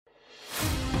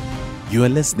You are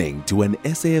listening to an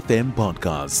SAFM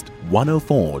podcast,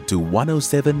 104 to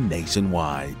 107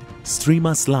 nationwide. Stream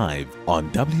us live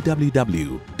on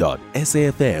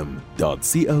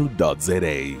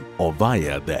www.safm.co.za or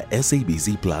via the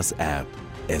SABC Plus app.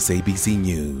 SABC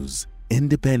News,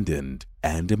 independent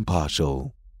and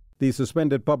impartial. The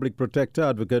suspended public protector,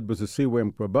 Adv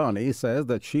Busisiwe Mkhwebane, says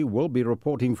that she will be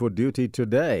reporting for duty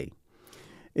today.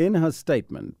 In her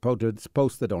statement,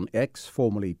 posted on X,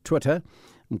 formerly Twitter,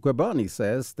 Mkhwebane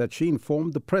says that she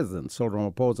informed the President,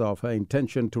 Cyril Ramaphosa, of her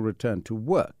intention to return to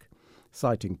work,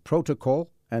 citing protocol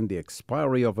and the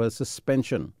expiry of her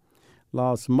suspension.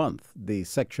 Last month, the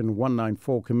Section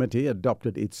 194 committee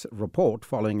adopted its report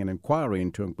following an inquiry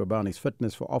into Mkhwebane's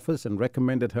fitness for office and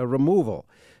recommended her removal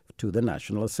to the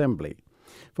National Assembly.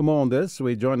 For more on this,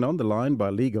 we're joined on the line by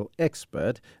legal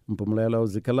expert Mpumlelo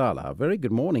Zikalala. Very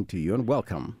good morning to you and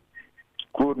welcome.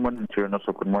 Good morning to you and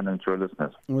also good morning to your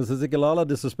listeners. Mr. Zikalala,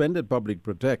 the suspended public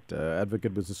protector, Adv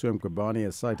Busisiwe Mkhwebane,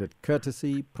 has cited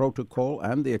courtesy, protocol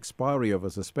and the expiry of a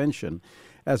suspension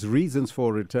as reasons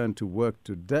for return to work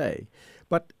today.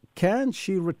 But can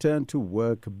she return to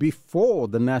work before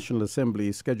the National Assembly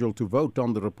is scheduled to vote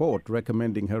on the report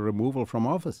recommending her removal from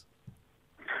office?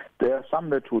 There are some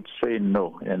that would say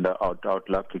no, and I would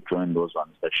like to join those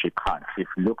ones that she can't. If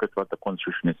you look at what the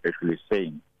Constitution is actually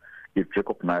saying, it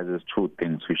recognizes two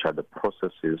things, which are the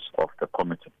processes of the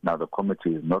committee. Now, the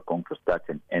committee is not going to start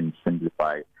and end simply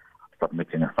by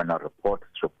submitting a final report.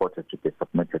 It's reported to be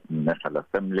submitted in the National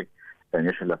Assembly. The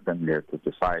National Assembly has to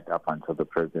decide up until the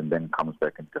President then comes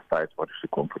back and decides what is she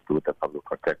going to do with the public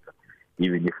protector.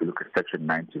 Even if you look at Section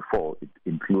 94, it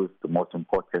includes the most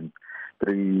important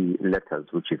three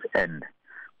letters, which is N,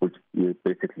 which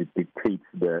basically dictates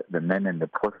the men and the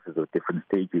processes of different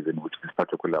stages in which this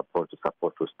particular approach is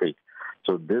supposed to state.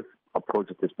 So this approach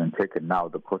that has been taken now,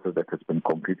 the process that has been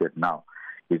completed now,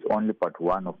 is only but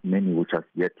one of many which has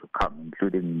yet to come,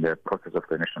 including the process of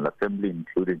the National Assembly,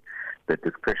 including the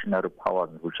discretionary powers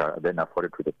which are then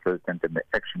afforded to the President and the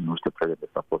action which the President is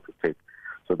supposed to take.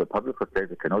 So the public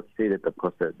protector cannot say that the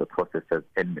process has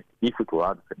ended. If it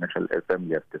was, the National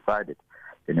Assembly has decided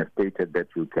and has stated that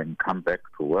you can come back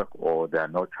to work or there are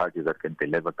no charges that can be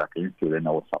leveled against you, then I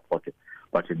will support it.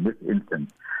 But in this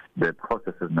instance, the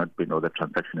process has not been, or the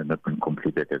transaction has not been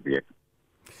completed as yet.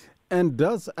 And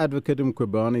does Advocate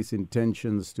Mkhwebane's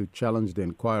intentions to challenge the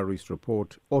inquiry's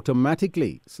report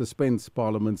automatically suspend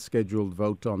Parliament's scheduled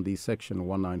vote on the Section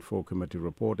 194 committee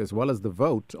report, as well as the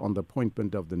vote on the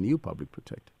appointment of the new public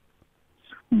protector?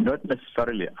 Not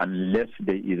necessarily, unless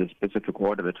there is a specific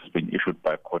order that has been issued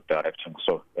by court direction.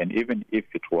 So, and even if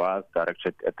it was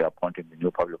directed at the appointing the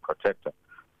new public protector,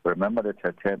 remember that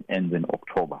her term ends in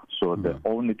October. So the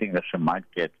only thing that she might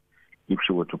get, if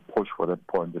she were to push for that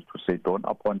point, is to say don't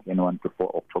appoint anyone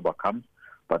before October comes.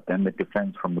 But then the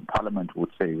defense from the Parliament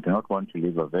would say we do not want to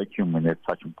leave a vacuum in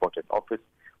such important office.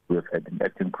 We have had an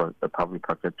acting public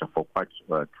protector for quite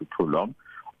too long.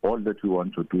 All that we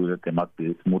want to do is that there must be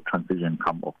a smooth transition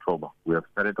come October. We have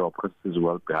started our processes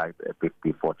well behind a bit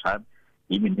before time.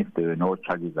 Even if there were no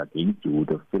charges against you, we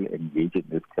would have still engaged in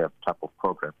this type of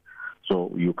program.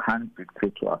 So you can't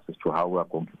dictate to us as to how we are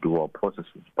going to do our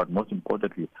processes. But most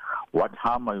importantly, what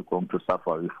harm are you going to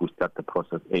suffer if we start the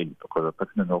process early? Because the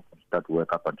person is not going to start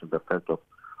work up until the 1st of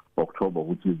October,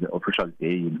 which is the official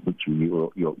day in which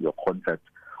your contract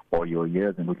or your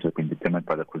years in which have been determined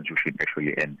by the Constitution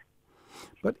actually end.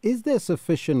 But is there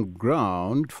sufficient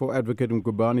ground for Advocate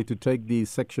Mkhwebane to take the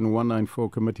Section 194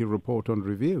 committee report on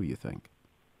review, you think?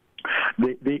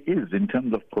 There is, in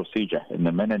terms of procedure and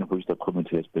the manner in which the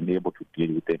committee has been able to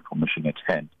deal with the information at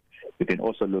hand. You can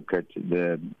also look at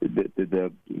the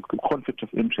conflict of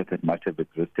interest that might have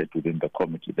existed within the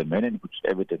committee, the manner in which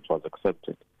evidence was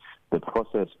accepted, the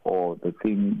process or the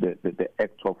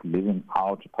act of leaving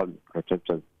out public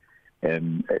protectors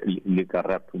legal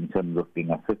rep in terms of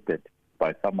being assisted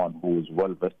by someone who is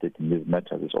well vested in these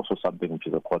matters is also something which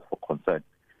is a cause for concern.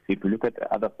 If you look at the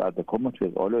other side, the committee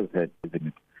has always had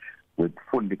with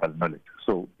full legal knowledge.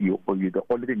 So the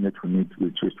only thing that we need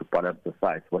to choose to balance the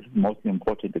sides. What is most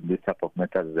important in this type of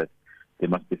matters is that there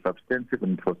must be substantive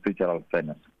and procedural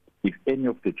fairness. If any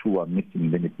of the two are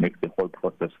missing, then it makes the whole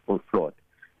process flawed.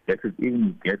 That is,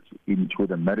 even get into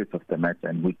the merits of the matter,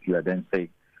 in which you are then saying,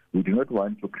 we do not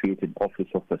want to create an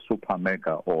office of a super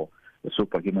mega or a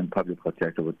superhuman public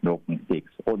protector with no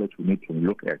mistakes. All that we need to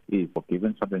look at is, for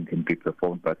given something can be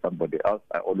performed by somebody else,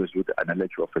 I always use the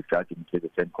analogy of a judge in case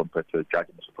 10 compared to a judge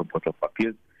in the Supreme Court of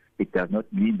Appeals. It does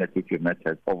not mean that if your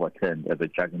matter is overturned as a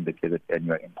judge in the case and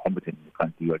you are incompetent, you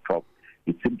can't do your job.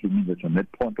 It simply means that from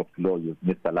that point of law, you've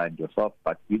misaligned yourself.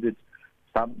 But is it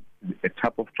a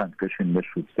type of transgression that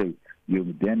should say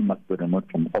you then must be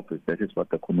removed from office. That is what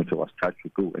the committee was charged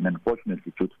to do. And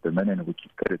unfortunately, due to the manner in which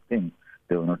it carried things,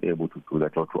 they were not able to do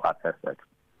that or to assess that.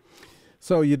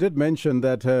 So you did mention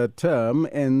that her term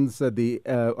ends on the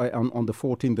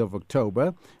 14th of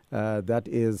October. That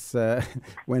is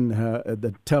when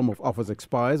the term of office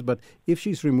expires. But if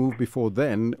she's removed before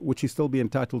then, would she still be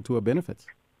entitled to her benefits?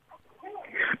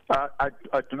 I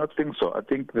do not think so. I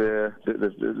think the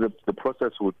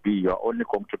process would be you're only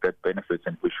going to get benefits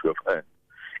in which you have earned.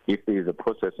 If there is a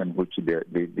process in which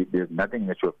there's nothing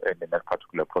that you have earned in that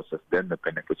particular process, then the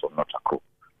benefits will not accrue.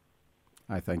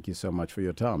 I thank you so much for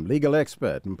your time. Legal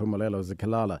expert Mpumelelo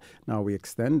Zikalala. Now, we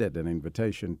extended an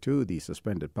invitation to the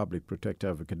suspended public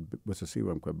protector, Adv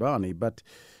Busisiwe Mkhwebane, but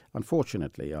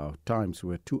unfortunately our times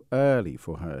were too early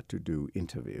for her to do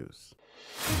interviews.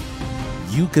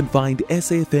 You can find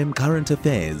SAFM Current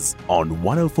Affairs on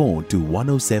 104 to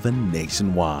 107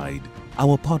 nationwide.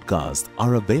 Our podcasts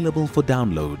are available for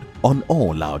download on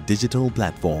all our digital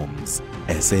platforms.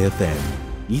 SAFM,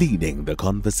 leading the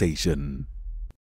conversation.